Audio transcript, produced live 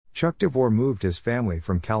Chuck DeVore moved his family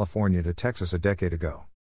from California to Texas a decade ago.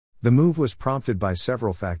 The move was prompted by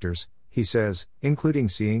several factors, he says, including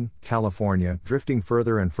seeing California drifting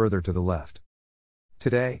further and further to the left.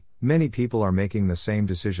 Today, many people are making the same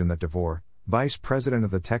decision that DeVore, vice president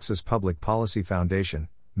of the Texas Public Policy Foundation,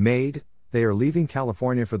 made. They are leaving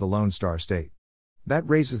California for the Lone Star State. That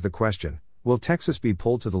raises the question, will Texas be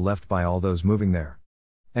pulled to the left by all those moving there?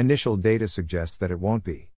 Initial data suggests that it won't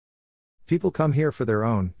be. People come here for their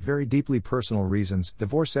own, very deeply personal reasons,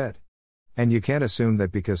 DeVore said. And you can't assume that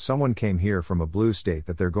because someone came here from a blue state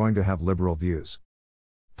that they're going to have liberal views.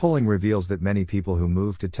 Polling reveals that many people who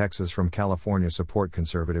move to Texas from California support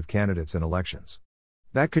conservative candidates in elections.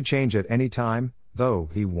 That could change at any time, though,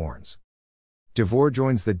 he warns. DeVore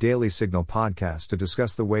joins the Daily Signal podcast to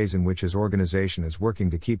discuss the ways in which his organization is working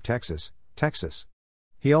to keep Texas, Texas.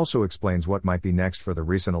 He also explains what might be next for the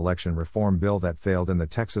recent election reform bill that failed in the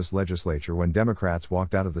Texas legislature when Democrats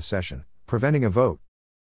walked out of the session, preventing a vote.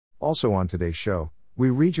 Also on today's show,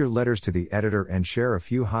 we read your letters to the editor and share a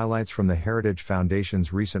few highlights from the Heritage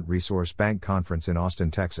Foundation's recent Resource Bank Conference in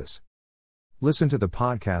Austin, Texas. Listen to the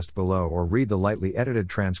podcast below or read the lightly edited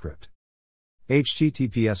transcript.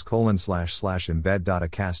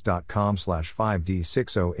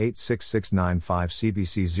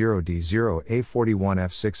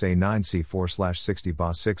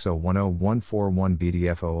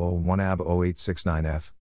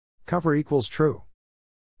 Cover equals true.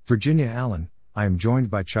 Virginia Allen, I am joined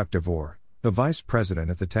by Chuck DeVore, the Vice President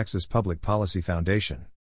at the Texas Public Policy Foundation.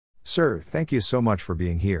 Sir, thank you so much for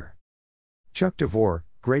being here. Chuck DeVore,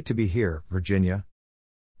 great to be here, Virginia.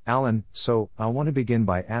 Allen, so, I want to begin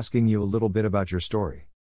by asking you a little bit about your story.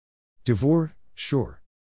 DeVore, sure.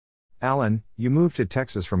 Allen, you moved to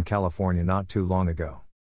Texas from California not too long ago.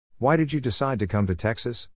 Why did you decide to come to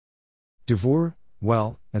Texas? DeVore,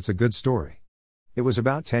 well, that's a good story. It was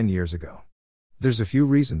about 10 years ago. There's a few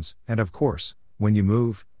reasons, and of course, when you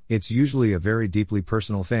move, it's usually a very deeply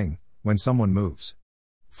personal thing, when someone moves.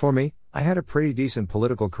 For me, I had a pretty decent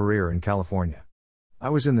political career in California. I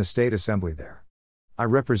was in the state assembly there. I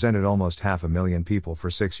represented almost 500,000 people for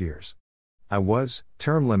 6 years. I was,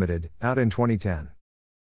 term limited, out in 2010.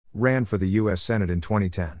 Ran for the U.S. Senate in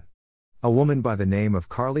 2010. A woman by the name of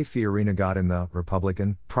Carly Fiorina got in the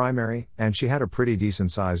Republican primary, and she had a pretty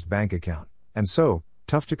decent-sized bank account, and so,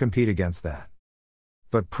 tough to compete against that.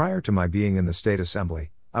 But prior to my being in the state assembly,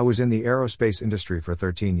 I was in the aerospace industry for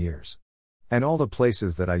 13 years. And all the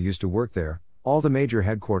places that I used to work there, all the major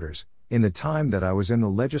headquarters, in the time that I was in the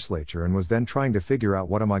legislature and was then trying to figure out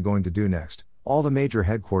what am I going to do next, all the major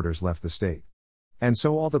headquarters left the state. And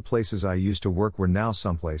so all the places I used to work were now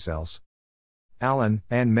someplace else. Allen,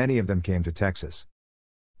 and many of them came to Texas.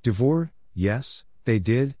 DeVore, yes, they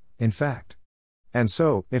did, in fact. And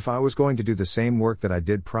so, if I was going to do the same work that I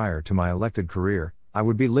did prior to my elected career, I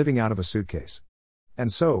would be living out of a suitcase.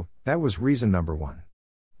 And so, that was reason number one.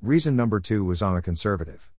 Reason number two was I'm a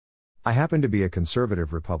conservative. I happen to be a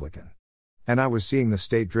conservative Republican. And I was seeing the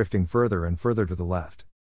state drifting further and further to the left.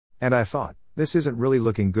 And I thought, this isn't really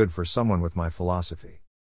looking good for someone with my philosophy.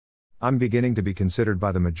 I'm beginning to be considered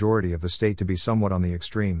by the majority of the state to be somewhat on the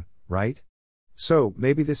extreme, right? So,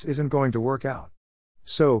 maybe this isn't going to work out.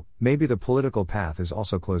 So, maybe the political path is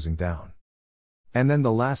also closing down. And then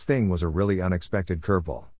the last thing was a really unexpected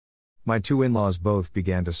curveball. My two in-laws both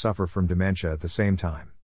began to suffer from dementia at the same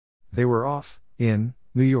time. They were off, in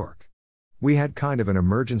New York. We had kind of an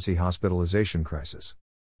emergency hospitalization crisis.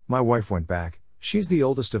 My wife went back, she's the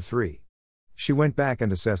oldest of 3. She went back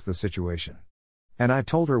and assessed the situation. And I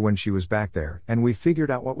told her when she was back there, and we figured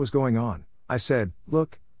out what was going on, I said,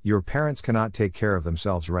 look, your parents cannot take care of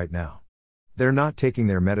themselves right now. They're not taking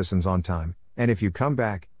their medicines on time, and if you come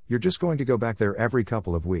back, you're just going to go back there every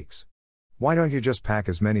couple of weeks. Why don't you just pack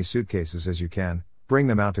as many suitcases as you can, bring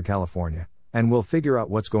them out to California, and we'll figure out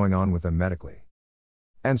what's going on with them medically.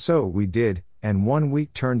 And so we did, and 1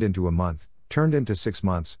 week turned into a month, turned into 6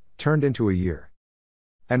 months, turned into a year.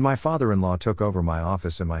 And my father-in-law took over my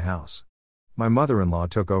office in my house. My mother-in-law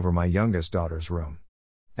took over my youngest daughter's room.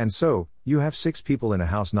 And so, you have 6 people in a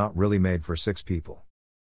house not really made for 6 people.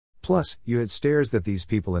 Plus, you had stairs that these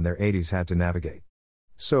people in their 80s had to navigate.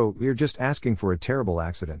 So, you're just asking for a terrible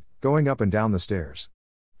accident, going up and down the stairs.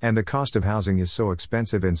 And the cost of housing is so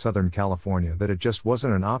expensive in Southern California that it just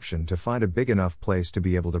wasn't an option to find a big enough place to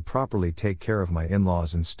be able to properly take care of my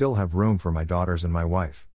in-laws and still have room for my daughters and my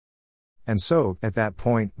wife. And so, at that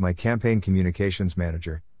point, my campaign communications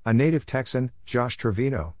manager, a native Texan, Josh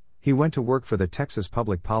Trevino, he went to work for the Texas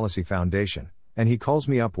Public Policy Foundation, and he calls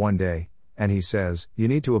me up one day, and he says, you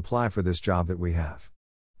need to apply for this job that we have.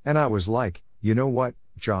 And I was like, you know what,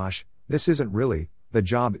 Josh, this isn't really the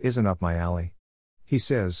job isn't up my alley. He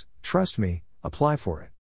says, trust me, apply for it.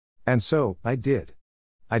 And so, I did.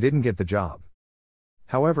 I didn't get the job.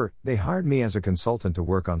 However, they hired me as a consultant to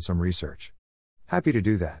work on some research. Happy to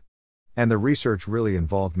do that. And the research really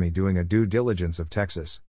involved me doing a due diligence of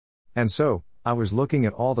Texas. And so, I was looking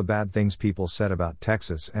at all the bad things people said about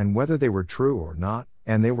Texas and whether they were true or not,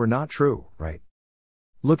 and they were not true, right?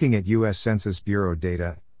 Looking at U.S. Census Bureau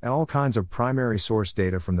data, and all kinds of primary source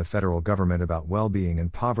data from the federal government about well-being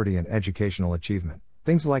and poverty and educational achievement,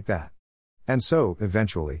 things like that. And so,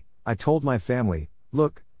 eventually, I told my family,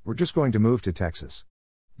 look, we're just going to move to Texas.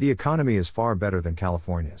 The economy is far better than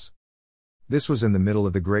California's. This was in the middle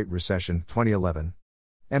of the Great Recession, 2011.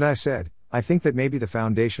 And I said, I think that maybe the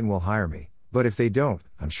foundation will hire me, but if they don't,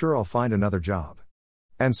 I'm sure I'll find another job.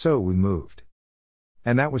 And so we moved.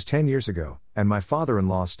 And that was 10 years ago, and my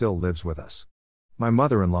father-in-law still lives with us. My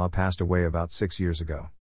mother-in-law passed away about 6 years ago.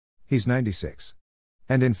 He's 96.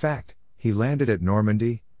 And in fact, he landed at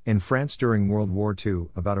Normandy, in France during World War II,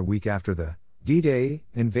 about a week after the D-Day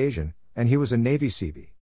invasion, and he was a Navy Seabee.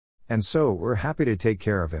 And so, we're happy to take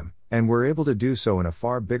care of him, and we're able to do so in a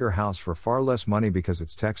far bigger house for far less money because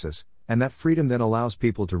it's Texas, and that freedom then allows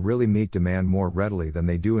people to really meet demand more readily than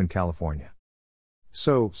they do in California.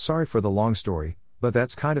 So, sorry for the long story, but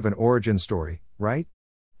that's kind of an origin story, right?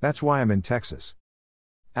 That's why I'm in Texas.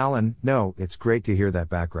 Alan, no, it's great to hear that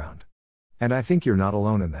background. And I think you're not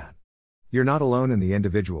alone in that. You're not alone in the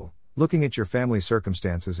individual, looking at your family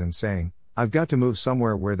circumstances and saying, I've got to move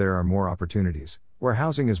somewhere where there are more opportunities, where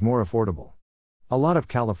housing is more affordable. A lot of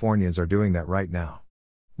Californians are doing that right now.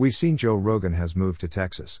 We've seen Joe Rogan has moved to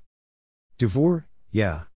Texas. DeVore,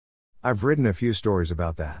 yeah. I've written a few stories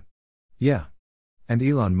about that. Yeah. And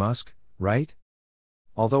Elon Musk, right?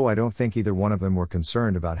 Although I don't think either one of them were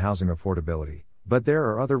concerned about housing affordability, but there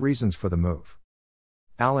are other reasons for the move.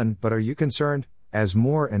 Alan, but are you concerned, as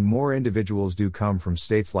more and more individuals do come from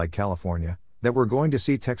states like California, that we're going to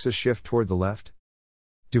see Texas shift toward the left?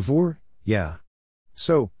 DeVore, yeah.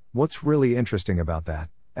 So, what's really interesting about that,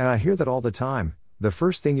 and I hear that all the time, the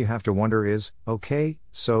first thing you have to wonder is, okay,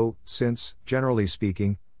 so, since, generally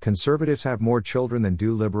speaking, conservatives have more children than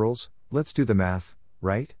do liberals, let's do the math,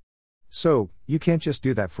 right? So, you can't just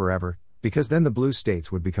do that forever, because then the blue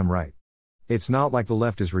states would become right. It's not like the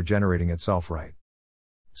left is regenerating itself right.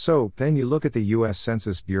 So, then you look at the U.S.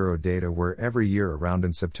 Census Bureau data where every year around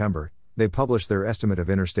in September, they publish their estimate of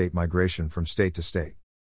interstate migration from state to state.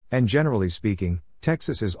 And generally speaking,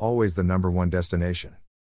 Texas is always the number one destination.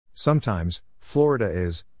 Sometimes, Florida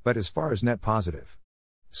is, but as far as net positive.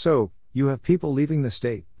 So, you have people leaving the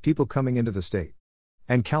state, people coming into the state.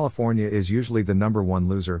 And California is usually the number one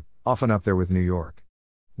loser, often up there with New York.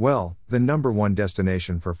 Well, the number one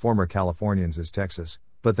destination for former Californians is Texas,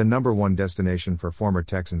 but the number one destination for former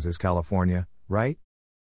Texans is California, right?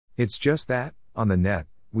 It's just that, on the net,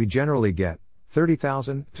 we generally get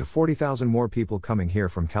 30,000 to 40,000 more people coming here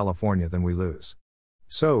from California than we lose.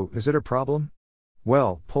 So, is it a problem?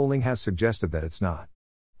 Well, polling has suggested that it's not.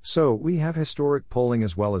 So, we have historic polling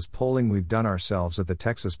as well as polling we've done ourselves at the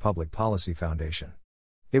Texas Public Policy Foundation.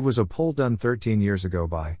 It was a poll done 13 years ago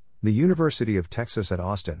by the University of Texas at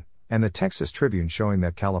Austin, and the Texas Tribune showing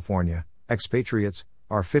that California expatriates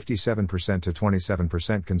are 57% to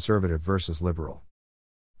 27% conservative versus liberal.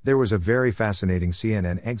 There was a very fascinating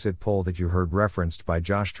CNN exit poll that you heard referenced by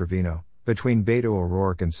Josh Trevino, between Beto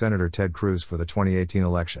O'Rourke and Senator Ted Cruz for the 2018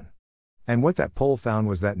 election. And what that poll found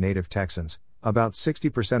was that native Texans, about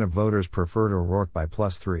 60% of voters preferred O'Rourke by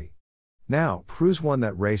 +3. Now, Cruz won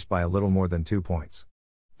that race by a little more than 2 points.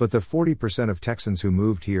 But the 40% of Texans who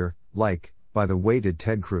moved here, by the way did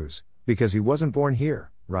Ted Cruz, because he wasn't born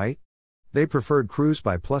here, right? They preferred Cruz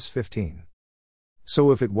by +15.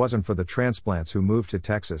 So if it wasn't for the transplants who moved to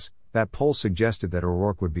Texas, that poll suggested that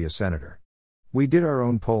O'Rourke would be a senator. We did our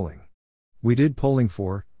own polling. We did polling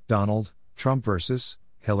for Donald Trump versus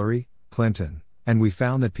Hillary Clinton, and we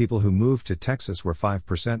found that people who moved to Texas were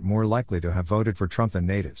 5% more likely to have voted for Trump than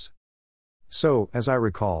natives. So, as I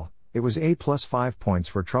recall, it was a +5 points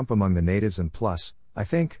for Trump among the natives and I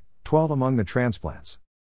think, 12 among the transplants.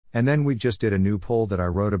 And then we just did a new poll that I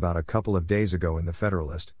wrote about a couple of days ago in the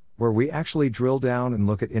Federalist, where we actually drill down and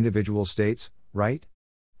look at individual states, right?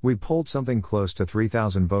 We polled something close to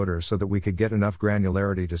 3,000 voters so that we could get enough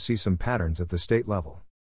granularity to see some patterns at the state level.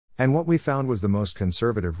 And what we found was the most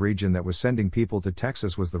conservative region that was sending people to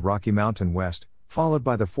Texas was the Rocky Mountain West, followed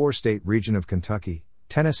by the 4-state region of Kentucky,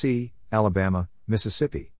 Tennessee, Alabama,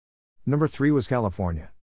 Mississippi. Number 3 was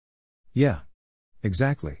California. Yeah.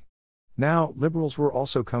 Exactly. Now, liberals were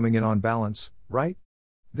also coming in on balance, right?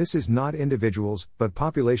 This is not individuals, but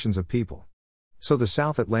populations of people. So the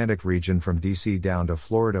South Atlantic region from DC down to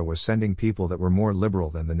Florida was sending people that were more liberal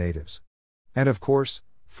than the natives. And of course,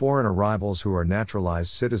 foreign arrivals who are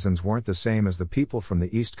naturalized citizens weren't the same as the people from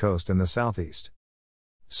the East Coast and the Southeast.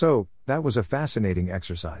 So, that was a fascinating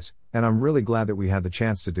exercise, and I'm really glad that we had the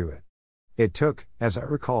chance to do it. It took, as I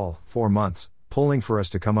recall, 4 months, pulling for us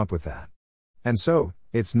to come up with that. And so,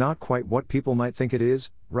 it's not quite what people might think it is,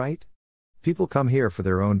 right? People come here for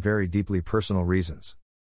their own very deeply personal reasons.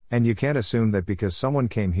 And you can't assume that because someone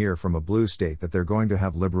came here from a blue state that they're going to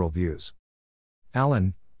have liberal views.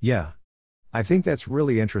 Alan, yeah. I think that's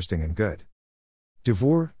really interesting and good.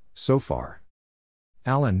 Devor, so far.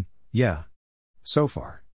 Alan, yeah. So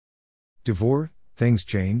far. Devor, things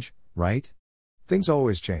change, right? Things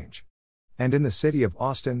always change. And in the city of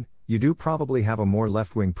Austin, you do probably have a more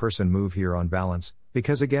left-wing person move here on balance,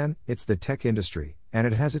 because again, it's the tech industry, and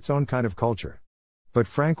it has its own kind of culture. But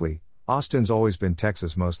frankly, Austin's always been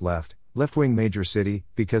Texas' most left-wing major city,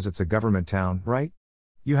 because it's a government town, right?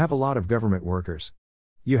 You have a lot of government workers.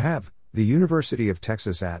 You have the University of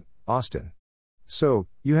Texas at Austin. So,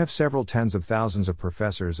 you have several tens of thousands of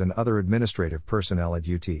professors and other administrative personnel at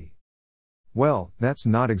UT. Well, that's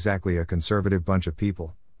not exactly a conservative bunch of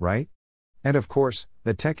people, right? And of course,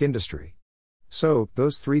 the tech industry. So,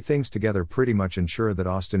 those three things together pretty much ensure that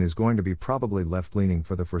Austin is going to be probably left-leaning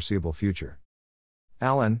for the foreseeable future.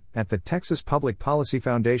 Alan, at the Texas Public Policy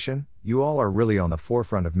Foundation, you all are really on the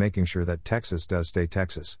forefront of making sure that Texas does stay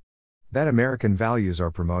Texas. That American values are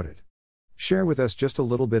promoted. Share with us just a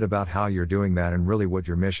little bit about how you're doing that and really what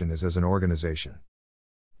your mission is as an organization.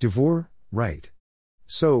 Devor, right.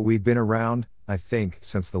 So we've been around, I think,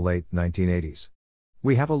 since the late 1980s.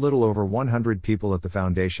 We have a little over 100 people at the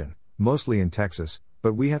foundation, mostly in Texas,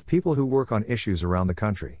 but we have people who work on issues around the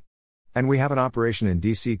country. And we have an operation in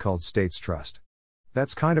DC called States Trust.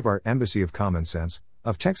 That's kind of our embassy of common sense,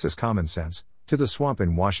 of Texas common sense, to the swamp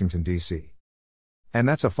in Washington, D.C. And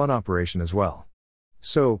that's a fun operation as well.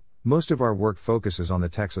 So, most of our work focuses on the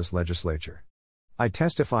Texas legislature. I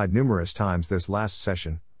testified numerous times this last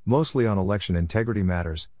session, mostly on election integrity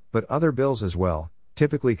matters, but other bills as well,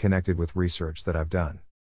 typically connected with research that I've done.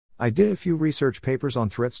 I did a few research papers on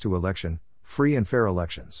threats to free and fair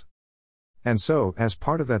elections. And so, as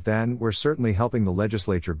part of that then, we're certainly helping the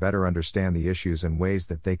legislature better understand the issues and ways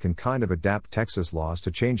that they can kind of adapt Texas laws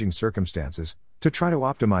to changing circumstances, to try to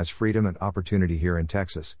optimize freedom and opportunity here in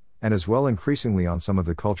Texas, and as well increasingly on some of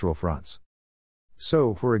the cultural fronts.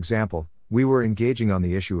 So, for example, we were engaging on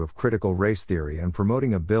the issue of critical race theory and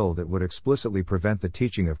promoting a bill that would explicitly prevent the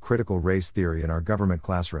teaching of critical race theory in our government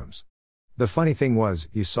classrooms. The funny thing was,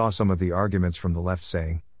 you saw some of the arguments from the left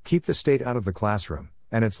saying, keep the state out of the classroom.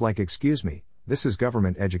 And it's like, excuse me, this is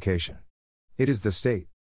government education. It is the state.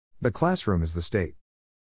 The classroom is the state.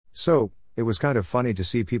 So, it was kind of funny to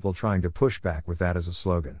see people trying to push back with that as a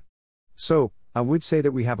slogan. So, I would say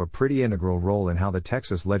that we have a pretty integral role in how the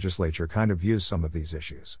Texas legislature kind of views some of these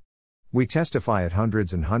issues. We testify at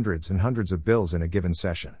hundreds and hundreds and hundreds of bills in a given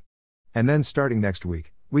session. And then starting next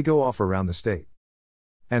week, we go off around the state.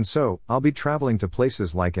 And so, I'll be traveling to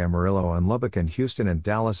places like Amarillo and Lubbock and Houston and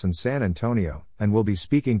Dallas and San Antonio, and we'll be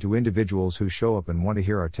speaking to individuals who show up and want to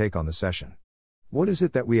hear our take on the session. What is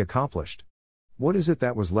it that we accomplished? What is it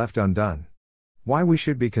that was left undone? Why we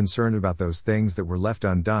should be concerned about those things that were left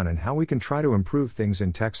undone and how we can try to improve things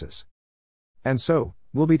in Texas. And so,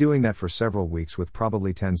 we'll be doing that for several weeks with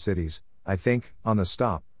probably 10 cities, I think, on the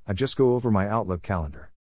stop. I just go over my Outlook calendar.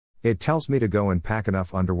 It tells me to go and pack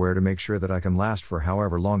enough underwear to make sure that I can last for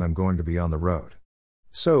however long I'm going to be on the road.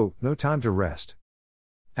 So, no time to rest.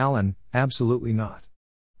 Alan, absolutely not.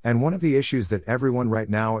 And one of the issues that everyone right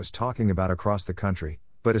now is talking about across the country,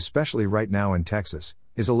 but especially right now in Texas,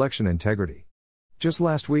 is election integrity. Just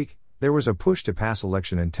last week, there was a push to pass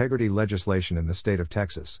election integrity legislation in the state of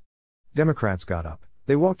Texas. Democrats got up,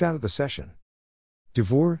 they walked out of the session.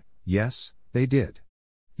 Devor, yes, they did.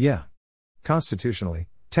 Yeah. Constitutionally,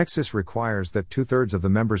 Texas requires that 2/3 of the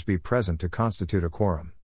members be present to constitute a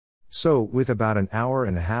quorum. So, with about an hour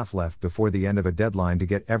and a half left before the end of a deadline to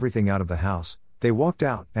get everything out of the House, they walked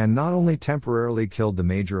out and not only temporarily killed the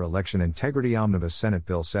major election integrity omnibus Senate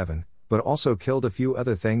Bill 7, but also killed a few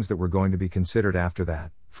other things that were going to be considered after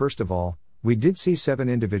that. First of all, we did see 7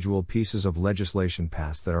 individual pieces of legislation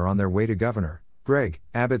passed that are on their way to Governor Greg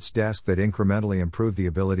Abbott's desk that incrementally improve the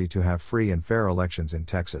ability to have free and fair elections in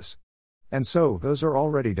Texas. And so, those are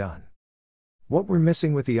already done. What we're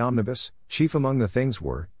missing with the omnibus, chief among the things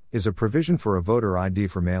is a provision for a voter ID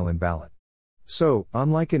for mail-in ballot. So,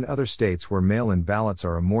 unlike in other states where mail-in ballots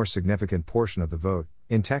are a more significant portion of the vote,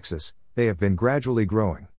 in Texas, they have been gradually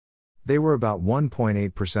growing. They were about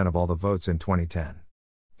 1.8% of all the votes in 2010.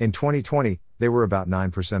 In 2020, they were about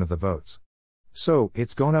 9% of the votes. So,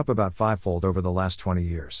 it's gone up about fivefold over the last 20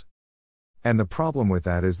 years. And the problem with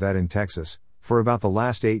that is that in Texas, for about the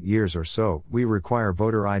last 8 years or so, we require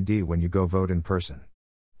voter ID when you go vote in person.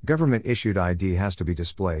 Government-issued ID has to be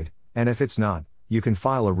displayed, and if it's not, you can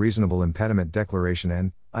file a reasonable impediment declaration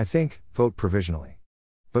and, I think, vote provisionally.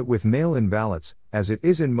 But with mail-in ballots, as it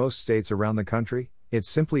is in most states around the country, it's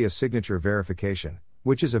simply a signature verification,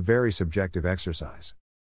 which is a very subjective exercise.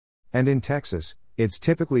 And in Texas, it's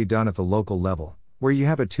typically done at the local level, where you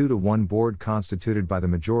have a 2-to-1 board constituted by the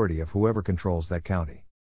majority of whoever controls that county.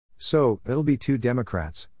 So, it'll be 2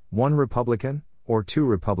 Democrats, 1 Republican, or 2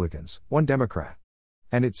 Republicans, 1 Democrat.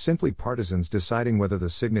 And it's simply partisans deciding whether the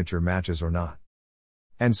signature matches or not.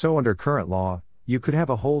 And so under current law, you could have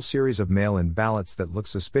a whole series of mail-in ballots that look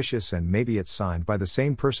suspicious and maybe it's signed by the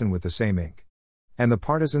same person with the same ink. And the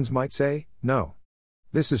partisans might say, no.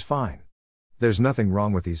 This is fine. There's nothing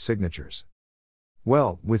wrong with these signatures.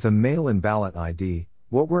 Well, with a mail-in ballot ID,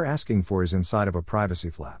 what we're asking for is inside of a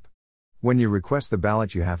privacy flap. When you request the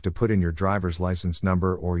ballot, you have to put in your driver's license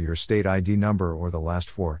number or your state ID number or the last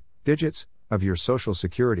 4 digits of your social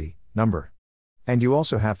security number. And you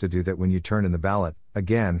also have to do that when you turn in the ballot,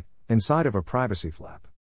 again, inside of a privacy flap.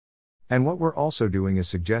 And what we're also doing is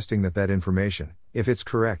suggesting that that information, if it's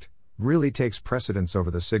correct, really takes precedence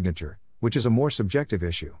over the signature, which is a more subjective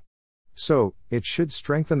issue. So, it should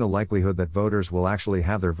strengthen the likelihood that voters will actually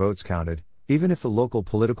have their votes counted, even if the local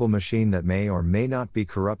political machine that may or may not be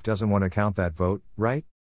corrupt doesn't want to count that vote, right?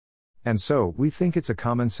 And so, we think it's a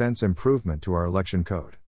common sense improvement to our election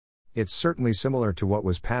code. It's certainly similar to what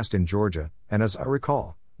was passed in Georgia, and as I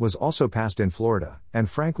recall, was also passed in Florida, and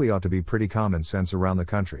frankly ought to be pretty common sense around the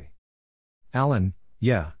country. Alan,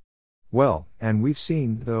 yeah. Well, and we've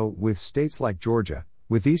seen, though, with states like Georgia,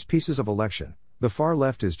 with these pieces of election, the far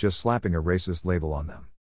left is just slapping a racist label on them.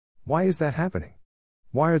 Why is that happening?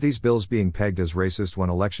 Why are these bills being pegged as racist when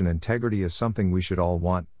election integrity is something we should all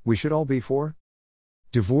want, we should all be for?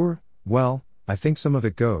 Devor, well, I think some of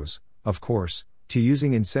it goes, of course, to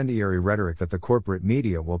using incendiary rhetoric that the corporate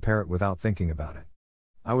media will parrot without thinking about it.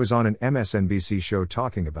 I was on an MSNBC show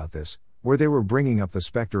talking about this, where they were bringing up the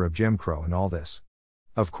specter of Jim Crow and all this.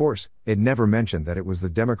 Of course, it never mentioned that it was the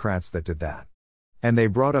Democrats that did that. And they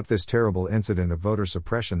brought up this terrible incident of voter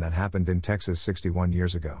suppression that happened in Texas 61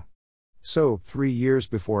 years ago. So, 3 years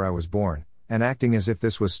before I was born, and acting as if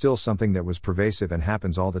this was still something that was pervasive and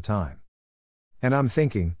happens all the time. And I'm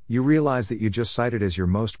thinking, you realize that you just cited as your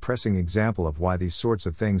most pressing example of why these sorts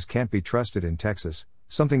of things can't be trusted in Texas,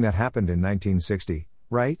 something that happened in 1960,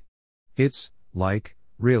 right? It's, like,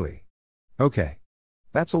 really. Okay.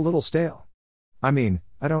 That's a little stale. I mean,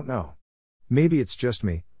 I don't know. Maybe it's just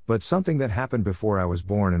me, but something that happened before I was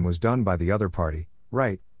born and was done by the other party,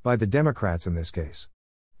 right, by the Democrats in this case.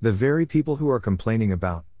 The very people who are complaining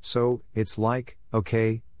about, so, it's like,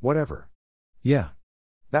 okay, whatever. Yeah.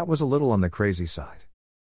 That was a little on the crazy side.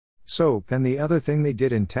 So, then the other thing they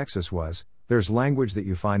did in Texas was, there's language that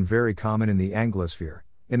you find very common in the Anglosphere,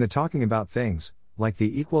 in the talking about things, like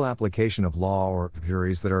the equal application of law or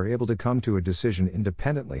juries that are able to come to a decision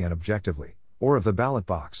independently and objectively, or of the ballot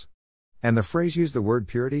box. And the phrase used the word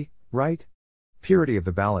purity, right? Purity of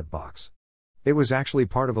the ballot box. It was actually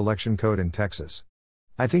part of election code in Texas.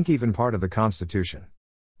 I think even part of the Constitution.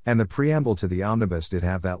 And the preamble to the omnibus did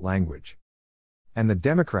have that language. And the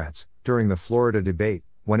Democrats, during the Florida debate,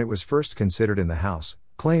 when it was first considered in the House,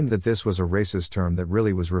 claimed that this was a racist term that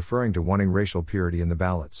really was referring to wanting racial purity in the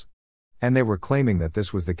ballots. And they were claiming that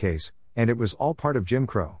this was the case, and it was all part of Jim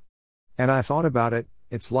Crow. And I thought about it,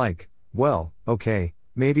 it's like, well, okay,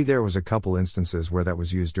 maybe there was a couple instances where that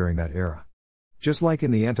was used during that era. Just like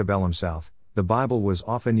in the antebellum South, the Bible was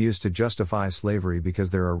often used to justify slavery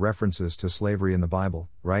because there are references to slavery in the Bible,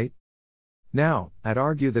 right? Now, I'd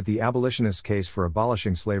argue that the abolitionist case for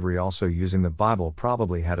abolishing slavery also using the Bible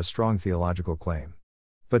probably had a strong theological claim.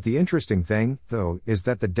 But the interesting thing, though, is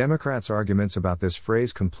that the Democrats' arguments about this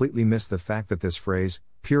phrase completely miss the fact that this phrase,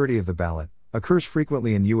 purity of the ballot, occurs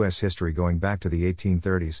frequently in U.S. history going back to the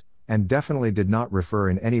 1830s, and definitely did not refer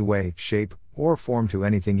in any way, shape, or form to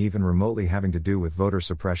anything even remotely having to do with voter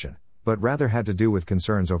suppression, but rather had to do with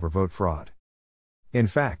concerns over vote fraud. In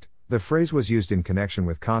fact, the phrase was used in connection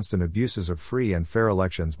with constant abuses of free and fair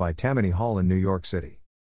elections by Tammany Hall in New York City.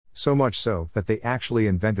 So much so, that they actually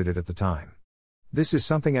invented it at the time. This is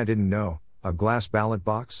something I didn't know, a glass ballot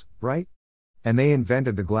box, right? And they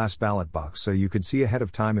invented the glass ballot box so you could see ahead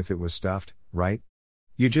of time if it was stuffed, right?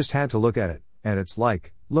 You just had to look at it, and it's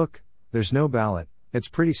like, look, there's no ballot, it's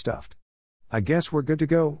pretty stuffed. I guess we're good to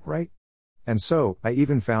go, right? And so, I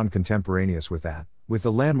even found contemporaneous with that, with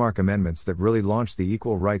the landmark amendments that really launched the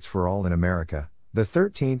equal rights for all in America, the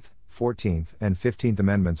 13th, 14th, and 15th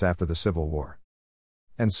Amendments after the Civil War.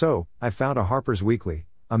 And so, I found a Harper's Weekly,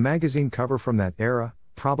 a magazine cover from that era,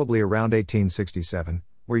 probably around 1867,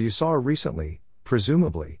 where you saw a recently,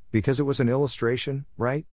 presumably, because it was an illustration,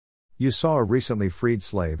 right? You saw a recently freed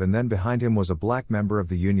slave and then behind him was a black member of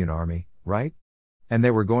the Union Army, right? And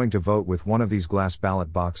they were going to vote with one of these glass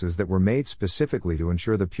ballot boxes that were made specifically to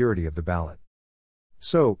ensure the purity of the ballot.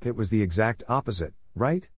 So, it was the exact opposite,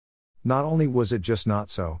 right? Not only was it just not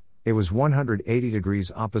so, it was 180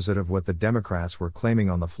 degrees opposite of what the Democrats were claiming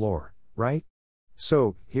on the floor, right?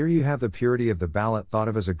 So, here you have the purity of the ballot thought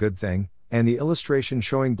of as a good thing, and the illustration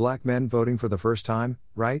showing black men voting for the first time,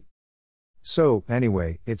 right? So,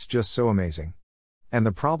 anyway, it's just so amazing. And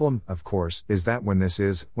the problem, of course, is that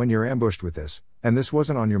when you're ambushed with this, and this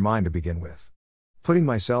wasn't on your mind to begin with. Putting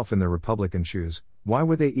myself in the Republican shoes, why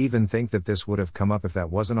would they even think that this would have come up if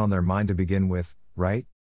that wasn't on their mind to begin with, right?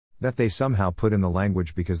 That they somehow put in the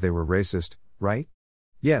language because they were racist, right?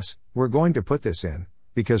 Yes, we're going to put this in,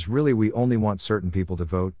 because really we only want certain people to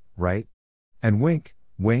vote, right? And wink,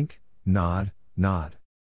 wink, nod, nod.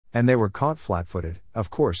 And they were caught flat-footed,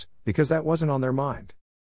 of course, because that wasn't on their mind.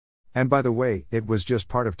 And by the way, it was just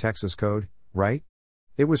part of Texas code, right?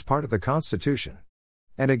 It was part of the Constitution.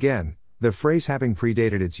 And again, the phrase having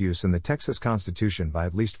predated its use in the Texas Constitution by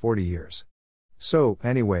at least 40 years. So,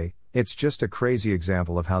 anyway, it's just a crazy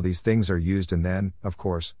example of how these things are used and then, of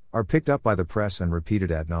course, are picked up by the press and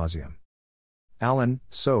repeated ad nauseum. Alan,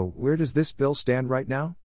 so, where does this bill stand right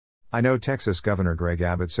now? I know Texas Governor Greg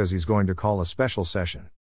Abbott says he's going to call a special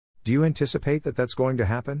session. Do you anticipate that that's going to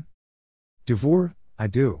happen? Devor, I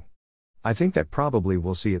do. I think that probably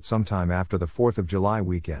we'll see it sometime after the 4th of July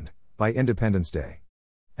weekend, by Independence Day.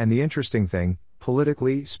 And the interesting thing,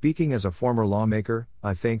 politically speaking as a former lawmaker,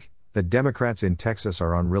 I think, that Democrats in Texas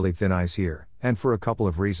are on really thin ice here, and for a couple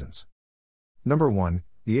of reasons. Number 1,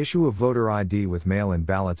 the issue of voter ID with mail-in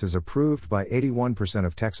ballots is approved by 81%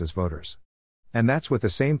 of Texas voters. And that's with the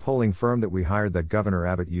same polling firm that we hired that Governor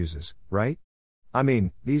Abbott uses, right? I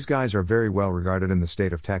mean, these guys are very well regarded in the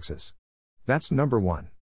state of Texas. That's number 1.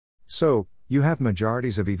 So, you have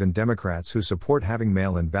majorities of even Democrats who support having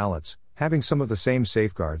mail-in ballots, having some of the same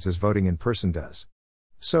safeguards as voting in person does.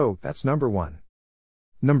 So, that's number 1.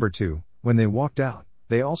 Number 2, when they walked out,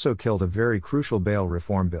 they also killed a very crucial bail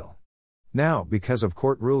reform bill. Now, because of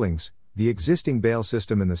court rulings, the existing bail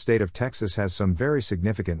system in the state of Texas has some very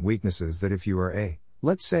significant weaknesses that if you are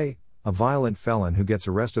let's say, a violent felon who gets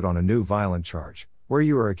arrested on a new violent charge, where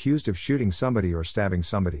you are accused of shooting somebody or stabbing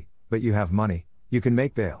somebody, but you have money, you can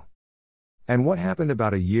make bail. And what happened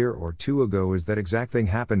about a year or two ago is that exact thing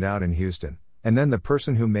happened out in Houston, and then the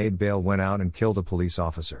person who made bail went out and killed a police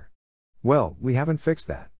officer. Well, we haven't fixed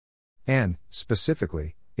that. And,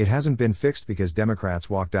 specifically, it hasn't been fixed because Democrats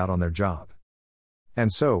walked out on their job.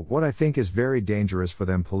 And so, what I think is very dangerous for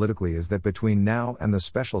them politically is that between now and the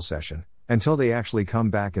special session, until they actually come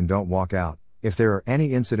back and don't walk out, if there are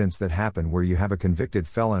any incidents that happen where you have a convicted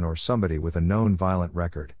felon or somebody with a known violent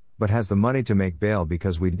record, but has the money to make bail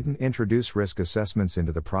because we didn't introduce risk assessments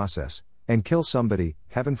into the process, and kill somebody,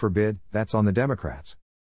 heaven forbid, that's on the Democrats.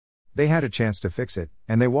 They had a chance to fix it,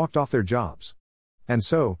 and they walked off their jobs. And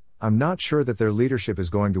so, I'm not sure that their leadership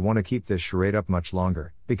is going to want to keep this charade up much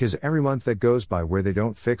longer, because every month that goes by where they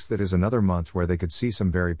don't fix that is another month where they could see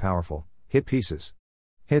some very powerful, hit pieces.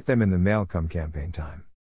 Hit them in the mail come campaign time.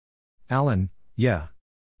 Alan, yeah.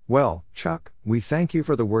 Well, Chuck, we thank you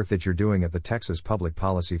for the work that you're doing at the Texas Public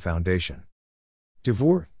Policy Foundation.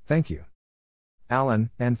 Devor, thank you. Alan,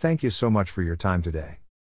 and thank you so much for your time today.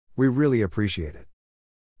 We really appreciate it.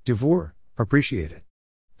 Devor, appreciate it.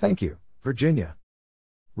 Thank you, Virginia.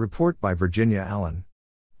 Report by Virginia Allen.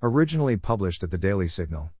 Originally published at the Daily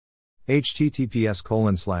Signal.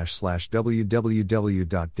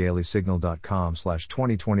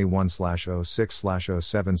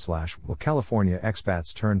 https://www.dailysignal.com/2021/06/07/ Will California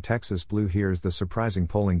expats turn Texas blue? Here's the surprising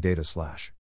polling data /